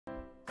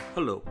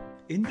Hello,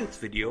 in this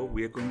video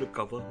we are going to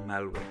cover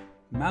malware.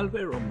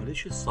 Malware or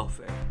malicious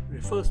software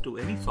refers to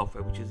any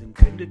software which is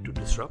intended to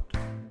disrupt,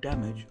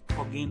 damage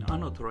or gain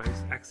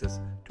unauthorized access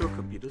to a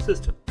computer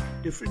system.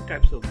 Different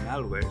types of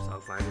malwares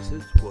are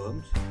viruses,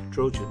 worms,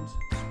 Trojans,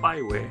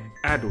 spyware,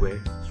 adware,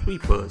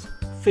 sweepers,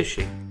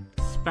 phishing,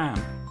 spam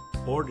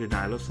or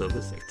denial of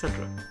service,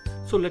 etc.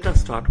 So let us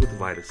start with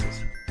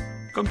viruses.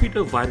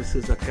 Computer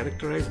viruses are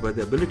characterized by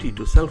the ability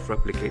to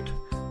self-replicate,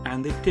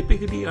 and they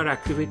typically are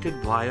activated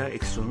via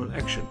external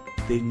action.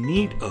 They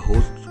need a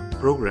host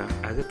program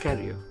as a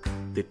carrier.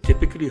 They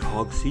typically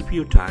hog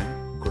CPU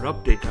time,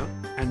 corrupt data,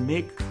 and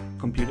make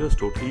computers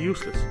totally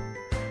useless.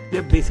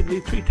 There are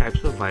basically three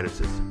types of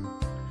viruses.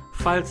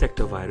 File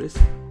sector virus.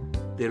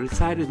 They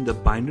reside in the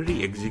binary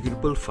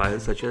executable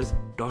files such as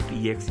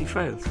 .exe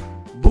files.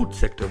 Boot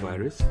sector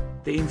virus.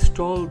 They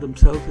install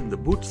themselves in the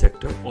boot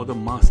sector or the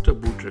master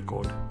boot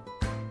record.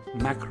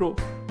 Macro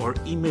or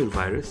email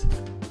virus.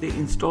 They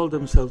install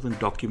themselves in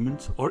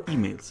documents or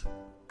emails.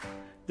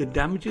 The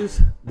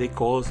damages they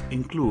cause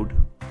include: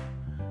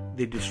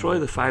 they destroy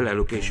the file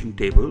allocation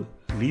table,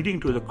 leading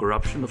to the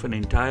corruption of an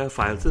entire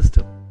file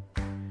system.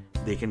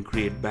 They can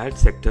create bad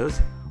sectors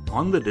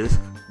on the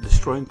disk,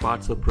 destroying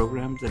parts of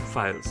programs and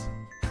files.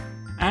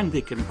 And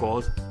they can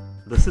cause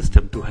the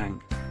system to hang.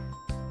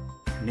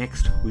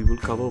 Next, we will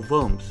cover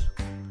worms.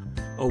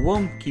 A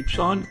worm keeps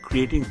on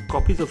creating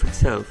copies of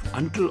itself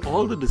until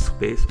all the disk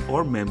space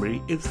or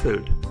memory is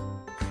filled.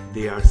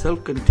 They are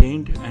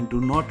self-contained and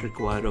do not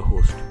require a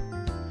host,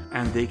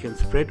 and they can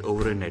spread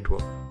over a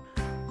network.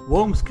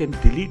 Worms can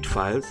delete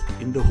files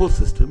in the host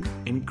system,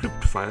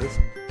 encrypt files,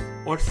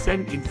 or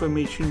send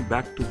information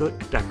back to the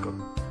attacker.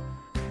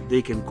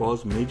 They can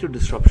cause major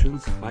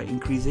disruptions by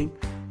increasing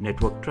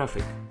network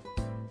traffic.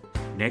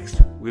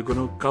 Next, we're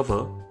going to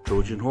cover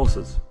Trojan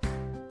horses.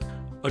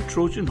 A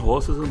Trojan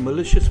horse is a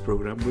malicious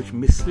program which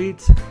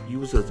misleads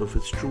users of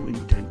its true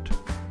intent.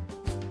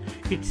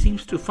 It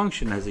seems to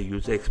function as a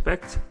user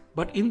expects,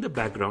 but in the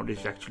background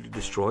it actually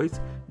destroys,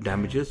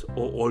 damages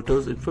or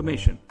alters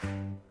information.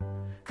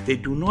 They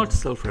do not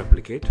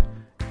self-replicate,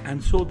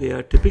 and so they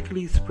are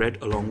typically spread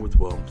along with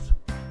worms.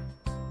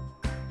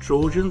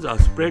 Trojans are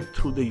spread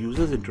through the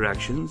user's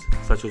interactions,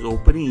 such as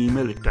opening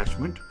email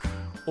attachment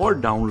or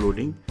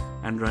downloading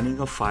and running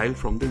a file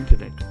from the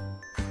internet.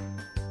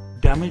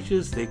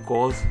 Damages they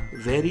cause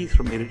varies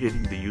from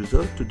irritating the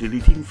user to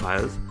deleting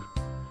files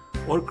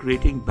or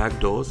creating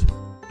backdoors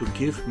to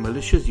give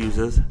malicious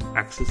users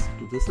access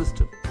to the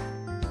system.